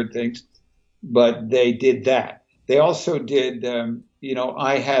kinds of weird things, but they did that. They also did,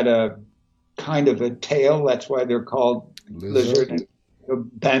 I had a kind of a tail. That's why they're called lizard, a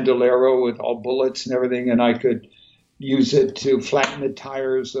bandolero with all bullets and everything. And I could use it to flatten the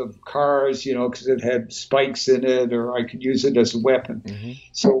tires of cars, because it had spikes in it, or I could use it as a weapon. Hmm.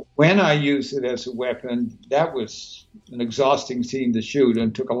 So when I used it as a weapon, that was an exhausting scene to shoot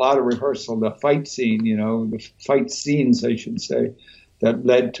and took a lot of rehearsal. The fight scene, the fight scenes, I should say, that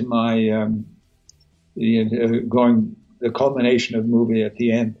led to my the culmination of the movie at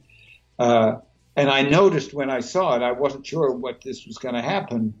the end. And I noticed when I saw it, I wasn't sure what this was going to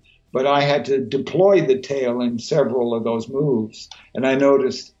happen, but I had to deploy the tail in several of those moves. And I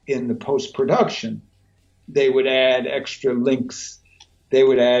noticed in the post-production, they would add extra links. They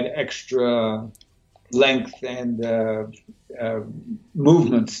would add extra length and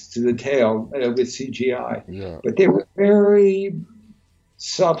movements to the tail with CGI. Yeah. But they were very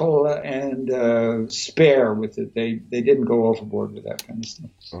subtle and spare with it. They didn't go overboard with that kind of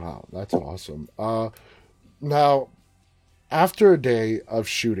stuff. Wow, that's awesome. Now, after a day of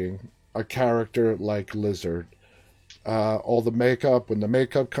shooting a character like Lizard, all the makeup, when the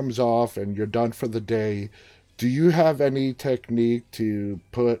makeup comes off and you're done for the day, do you have any technique to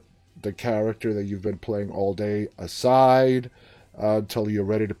put the character that you've been playing all day aside until you're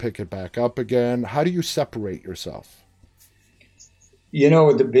ready to pick it back up again? How do you separate yourself?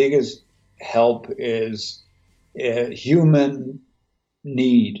 The biggest help is human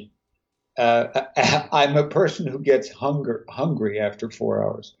need. I'm a person who gets hungry after 4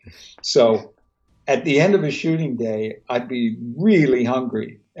 hours. So at the end of a shooting day, I'd be really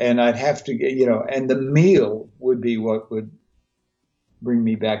hungry and I'd have to get, and the meal would be what would bring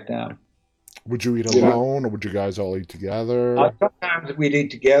me back down. Would you eat alone, or would you guys all eat together? Sometimes we'd eat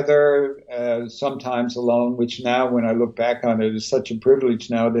together, sometimes alone, which now when I look back on it is such a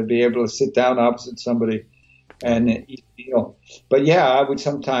privilege now to be able to sit down opposite somebody and eat a meal. But yeah, I would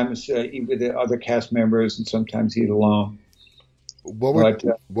sometimes eat with the other cast members and sometimes eat alone. What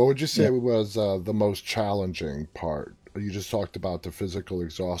would you say was the most challenging part? You just talked about the physical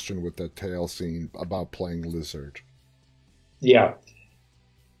exhaustion with that tail scene about playing Lizard. Yeah.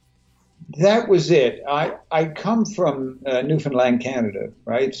 That was it. I come from Newfoundland, Canada,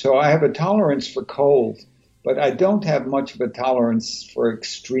 right? So I have a tolerance for cold, but I don't have much of a tolerance for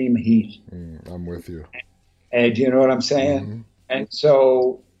extreme heat. I'm with you. And you know what I'm saying? Mm-hmm. And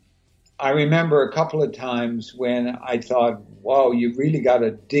so I remember a couple of times when I thought, wow, you really got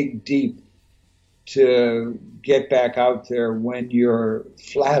to dig deep to get back out there when you're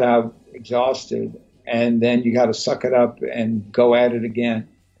flat out exhausted, and then you got to suck it up and go at it again.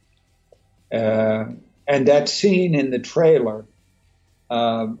 And that scene in the trailer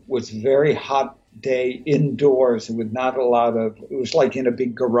was a very hot day indoors with not a lot of, it was like in a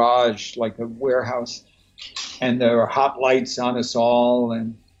big garage, like a warehouse, and there were hot lights on us all.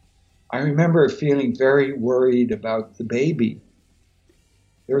 And I remember feeling very worried about the baby.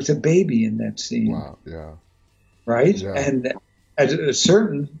 There was a baby in that scene. Wow, yeah. Right? Yeah. And at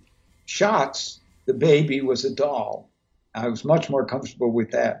certain shots, the baby was a doll. I was much more comfortable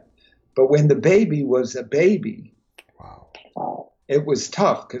with that. But when the baby was a baby, wow, it was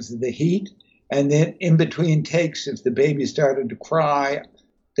tough because of the heat. And then in between takes, if the baby started to cry,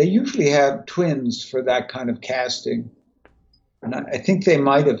 they usually have twins for that kind of casting. And I think they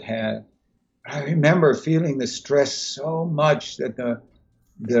might have had. I remember feeling the stress so much that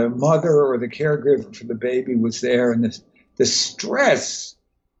the mother or the caregiver for the baby was there, and the stress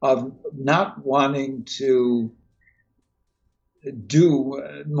of not wanting to do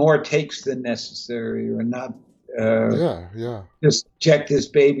more takes than necessary, or not just subject this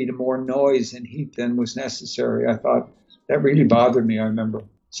baby to more noise and heat than was necessary. I thought that really bothered me, I remember.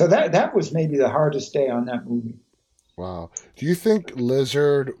 So that was maybe the hardest day on that movie. Wow. Do you think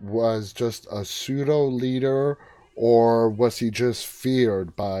Lizard was just a pseudo leader, or was he just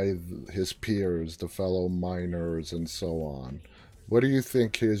feared by his peers, the fellow miners and so on? What do you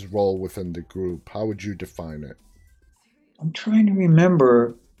think his role within the group? How would you define it? I'm trying to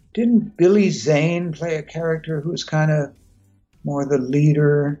remember. Didn't Billy Zane play a character who was kind of more the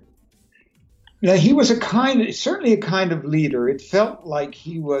leader? Yeah, he was certainly a kind of leader. It felt like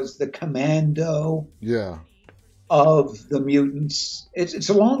he was the commando of the mutants. It's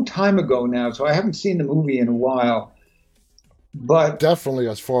a long time ago now, so I haven't seen the movie in a while. But definitely,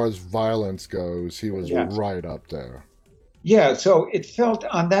 as far as violence goes, he was right up there. Yeah, so it felt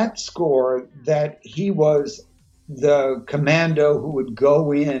on that score that he was the commando who would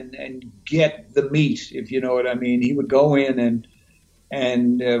go in and get the meat, if you know what I mean. He would go in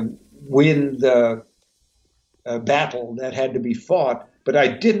and win the battle that had to be fought. but I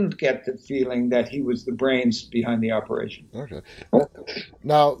didn't get the feeling that he was the brains behind the operation. Okay.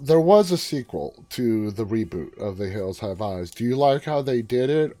 Now, there was a sequel to the reboot of The Hills Have Eyes. Do you like how they did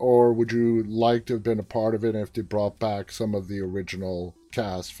it, or would you like to have been a part of it if they brought back some of the original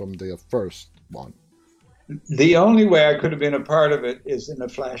cast from the first one? The only way I could have been a part of it is in a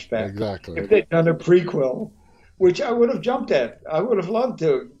flashback. Exactly. If they'd done a prequel, which I would have jumped at. I would have loved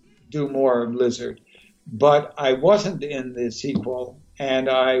to do more of Lizard, but I wasn't in the sequel, and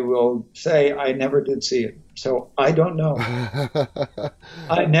I will say I never did see it. So I don't know.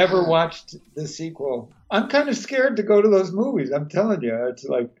 I never watched the sequel. I'm kind of scared to go to those movies. I'm telling you, it's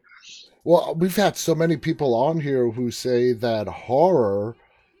like, Well, we've had so many people on here who say that horror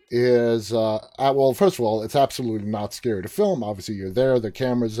is well, first of all, it's absolutely not scary to film. Obviously, you're there, the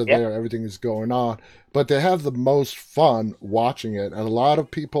cameras are yeah, there, everything is going on, but they have the most fun watching it. And a lot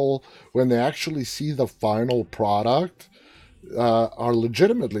of people, when they actually see the final product, are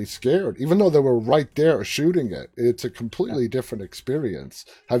legitimately scared, even though they were right there shooting it. It's a completely different experience.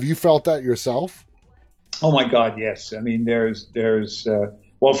 Have you felt that yourself? oh my God, yes. I mean,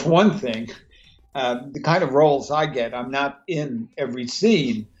 well, for one thing, the kind of roles I get, I'm not in every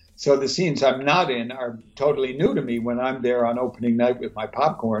scene. So the scenes I'm not in are totally new to me. When I'm there on opening night with my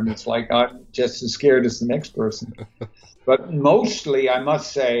popcorn, it's like I'm just as scared as the next person. But mostly, I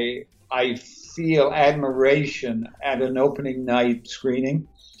must say, I feel admiration at an opening night screening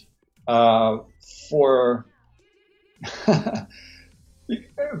for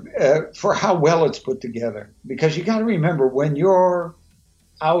for how well it's put together. Because you got to remember, when you're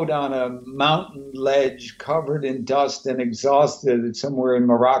out on a mountain ledge covered in dust and exhausted somewhere in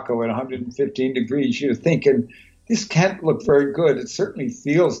Morocco at 115 degrees, you're thinking, this can't look very good. It certainly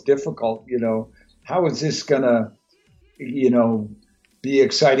feels difficult. How is this going to, be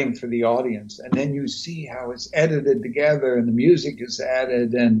exciting for the audience? And then you see how it's edited together and the music is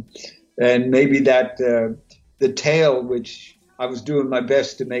added and maybe that the tale, which I was doing my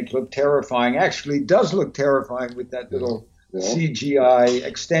best to make look terrifying, actually does look terrifying with that little CGI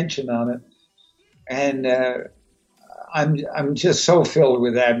extension on it, and I'm just so filled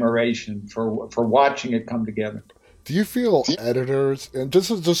with admiration for watching it come together. Do you feel editors, and this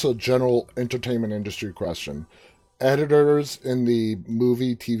is just a general entertainment industry question, editors in the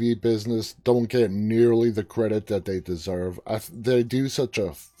movie TV business don't get nearly the credit that they deserve? They do such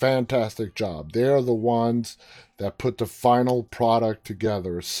a fantastic job. They're the ones that put the final product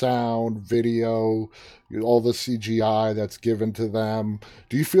together, sound, video, all the CGI that's given to them.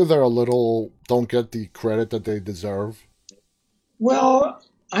 Do you feel don't get the credit that they deserve? Well,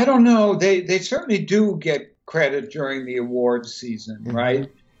 I don't know. They certainly do get credit during the awards season,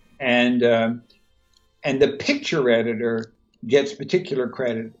 right? And the picture editor gets particular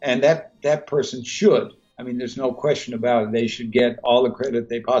credit, and that person should. I mean, there's no question about it. They should get all the credit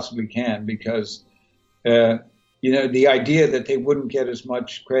they possibly can because, the idea that they wouldn't get as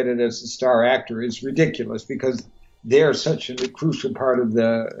much credit as the star actor is ridiculous because they're such a crucial part of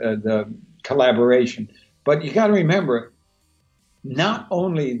the collaboration. But you got to remember, not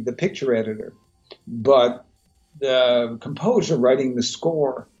only the picture editor, but the composer writing the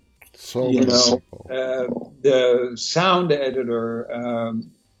score. The sound editor,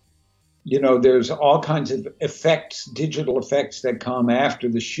 there's all kinds of effects, digital effects that come after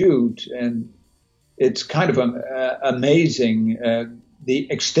the shoot. And it's kind of amazing,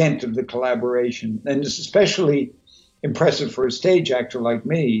 the extent of the collaboration. And it's especially impressive for a stage actor like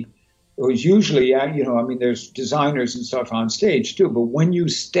me, who's usually, there's designers and stuff on stage too. But when you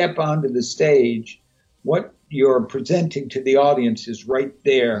step onto the stage, what you're presenting to the audience is right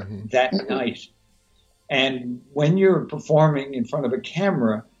there that night. And when you're performing in front of a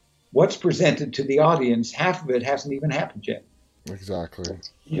camera, what's presented to the audience, half of it hasn't even happened yet. Exactly.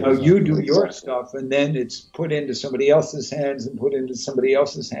 You do your stuff and then it's put into somebody else's hands and put into somebody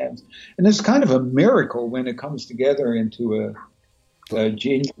else's hands. And it's kind of a miracle when it comes together into a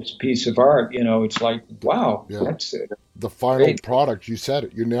genius piece of art. It's like, wow, that's it. The final product, you said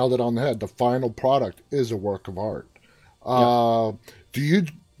it, you nailed it on the head. The final product is a work of art. Do you,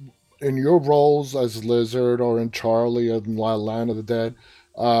 in your roles as Lizard or in Charlie in Land of the Dead,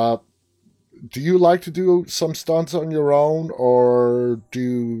 do you like to do some stunts on your own, or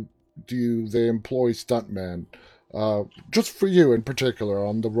do they employ stuntmen? Just for you in particular,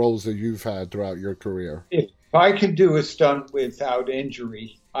 on the roles that you've had throughout your career. If I can do a stunt without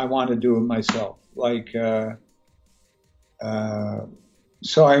injury, I want to do it myself.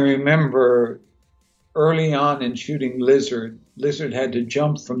 So I remember early on in shooting Lizard had to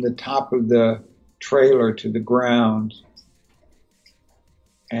jump from the top of the trailer to the ground.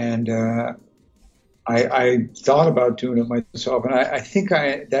 And I thought about doing it myself, and I think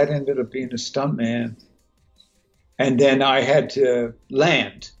that ended up being a stuntman. And then I had to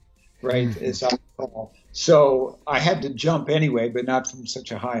land, right, as I recall. So I had to jump anyway, but not from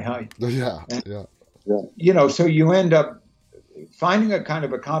such a high height. Yeah, And, yeah. so you end up finding a kind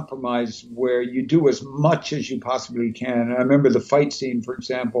of a compromise where you do as much as you possibly can. And I remember the fight scene, for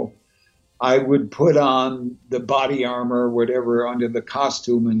example. I would put on the body armor, whatever, under the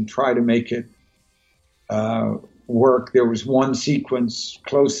costume and try to make it work. There was one sequence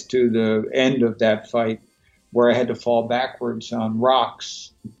close to the end of that fight where I had to fall backwards on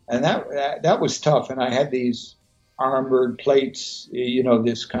rocks, and that was tough. And I had these armored plates,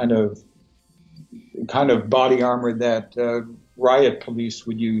 this kind of body armor that riot police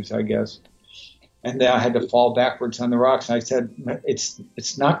would use, I guess. And then I had to fall backwards on the rocks. And I said,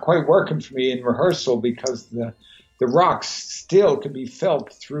 it's not quite working for me in rehearsal because the rocks still could be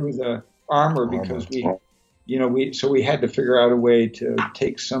felt through the armor because we had to figure out a way to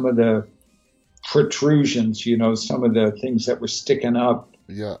take some of the protrusions, some of the things that were sticking up,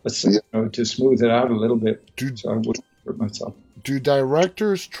 to smooth it out a little bit. So I wouldn't hurt myself. Do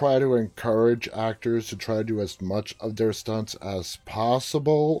directors try to encourage actors to try to do as much of their stunts as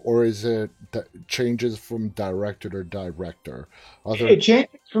possible, or is it that changes from director to director? It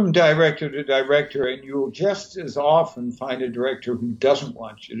changes from director to director, and you'll just as often find a director who doesn't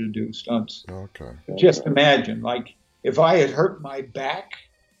want you to do stunts. Okay. Just imagine, like, if I had hurt my back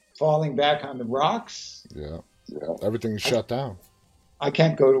falling back on the rocks. Yeah. Everything's shut down. I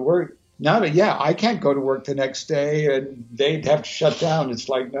can't go to work. I can't go to work the next day, and they'd have to shut down. It's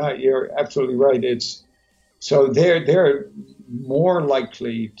like, no, you're absolutely right. So they're more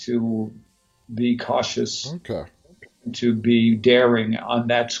likely to be cautious, to be daring on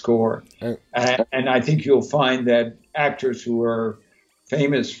that score. And I think you'll find that actors who are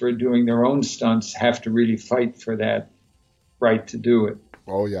famous for doing their own stunts have to really fight for that right to do it.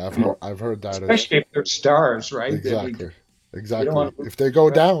 Oh yeah, I've heard that. Especially if they're stars, right? Exactly. If they go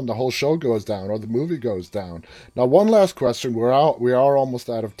down, the whole show goes down, or the movie goes down. Now, one last question. We are almost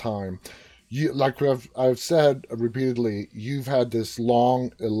out of time. I've said repeatedly, you've had this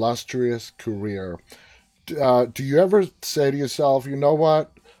long, illustrious career. Do you ever say to yourself, you know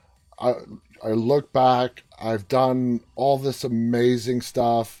what? I look back. I've done all this amazing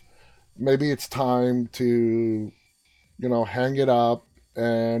stuff. Maybe it's time to, hang it up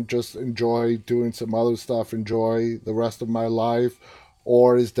and just enjoy doing some other stuff, enjoy the rest of my life?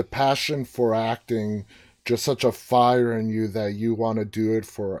 Or is the passion for acting just such a fire in you that you want to do it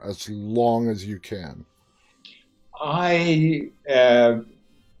for as long as you can?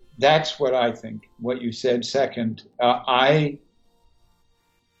 That's what I think, what you said second. I've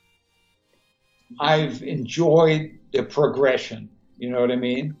enjoyed the progression, you know what I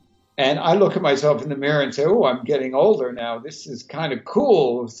mean? And I look at myself in the mirror and say, oh, I'm getting older now. This is kind of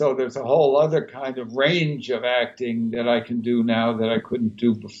cool. So there's a whole other kind of range of acting that I can do now that I couldn't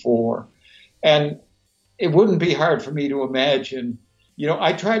do before. And it wouldn't be hard for me to imagine,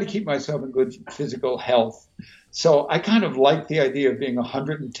 I try to keep myself in good physical health. So I kind of like the idea of being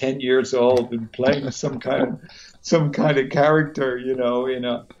 110 years old and playing some kind of character,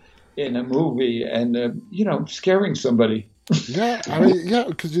 in a movie and, scaring somebody. Yeah,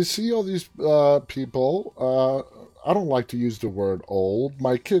 because you see all these people. I don't like to use the word old.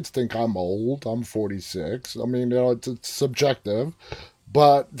 My kids think I'm old. I'm 46. I mean, it's subjective.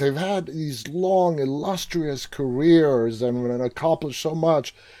 But they've had these long, illustrious careers and accomplished so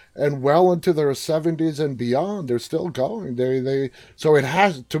much. And well into their 70s and beyond, they're still going. So it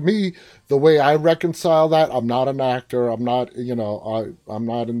has, to me, the way I reconcile that, I'm not an actor, I'm not, I'm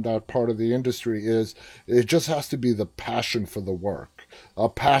not in that part of the industry, is it just has to be the passion for the work, a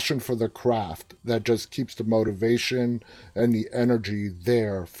passion for the craft that just keeps the motivation and the energy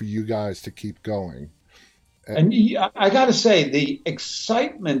there for you guys to keep going. And I got to say, the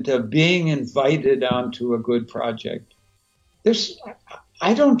excitement of being invited onto a good project,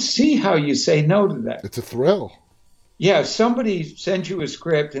 I don't see how you say no to that. It's a thrill. Yeah, somebody sends you a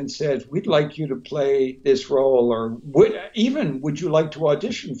script and says, we'd like you to play this role, or would you like to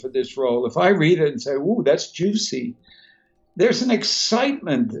audition for this role? If I read it and say, ooh, that's juicy, there's an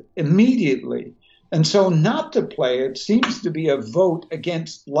excitement immediately. And so not to play it seems to be a vote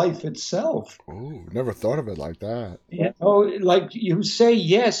against life itself. Oh, never thought of it like that. Like you say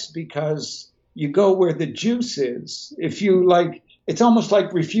yes because you go where the juice is. If you it's almost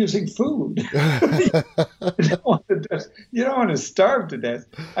like refusing food. You don't want to starve to death.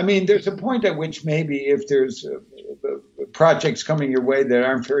 I mean, there's a point at which maybe if there's projects coming your way that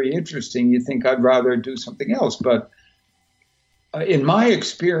aren't very interesting, you think I'd rather do something else. But in my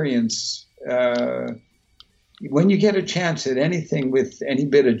experience, uh, when you get a chance at anything with any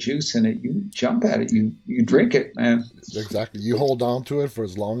bit of juice in it, you jump at it. You drink it, man. Exactly. You hold on to it for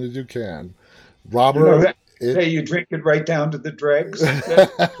as long as you can. You know Robert, that it say you drink it right down to the dregs.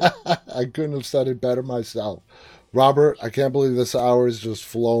 That, I couldn't have said it better myself. Robert, I can't believe this hour has just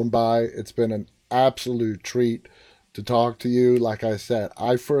flown by. It's been an absolute treat to talk to you. Like I said,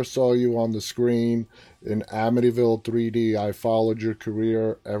 I first saw you on the screen in Amityville 3D. I followed your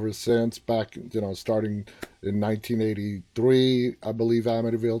career ever since back, starting in 1983. I believe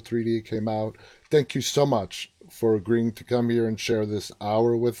Amityville 3D came out. Thank you so much for agreeing to come here and share this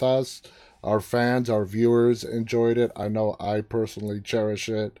hour with us. Our fans, our viewers enjoyed it. I know I personally cherish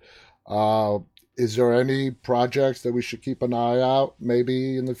it. Uh, is there any projects that we should keep an eye out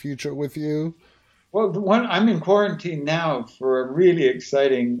maybe in the future with you? well, the one I'm in quarantine now for a really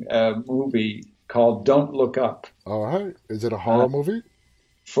exciting movie called Don't Look Up All right. Is it a uh, horror movie?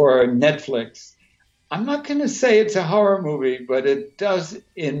 for Netflix. I'm not going to say it's a horror movie, but it does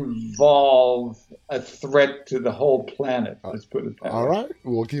involve a threat to the whole planet. Uh, Let's put it that all way. right.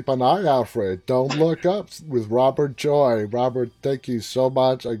 We'll keep an eye out for it. Don't Look Up with Robert Joy. Robert, thank you so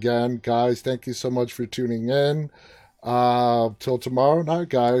much. Again, guys, thank you so much for tuning in. Till tomorrow night,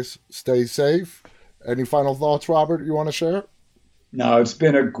 guys. Stay safe. Any final thoughts, Robert, you want to share? No, it's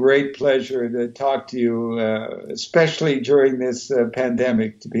been a great pleasure to talk to you, especially during this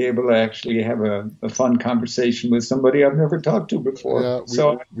pandemic, to be able to actually have a fun conversation with somebody I've never talked to before. Yeah,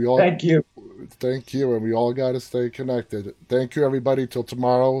 So we all thank you. thank you, and we all got to stay connected. Thank you, everybody. Till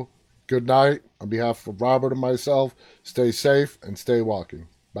tomorrow. Good night. On behalf of Robert and myself, stay safe and stay walking.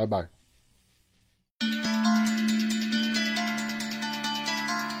 Bye bye.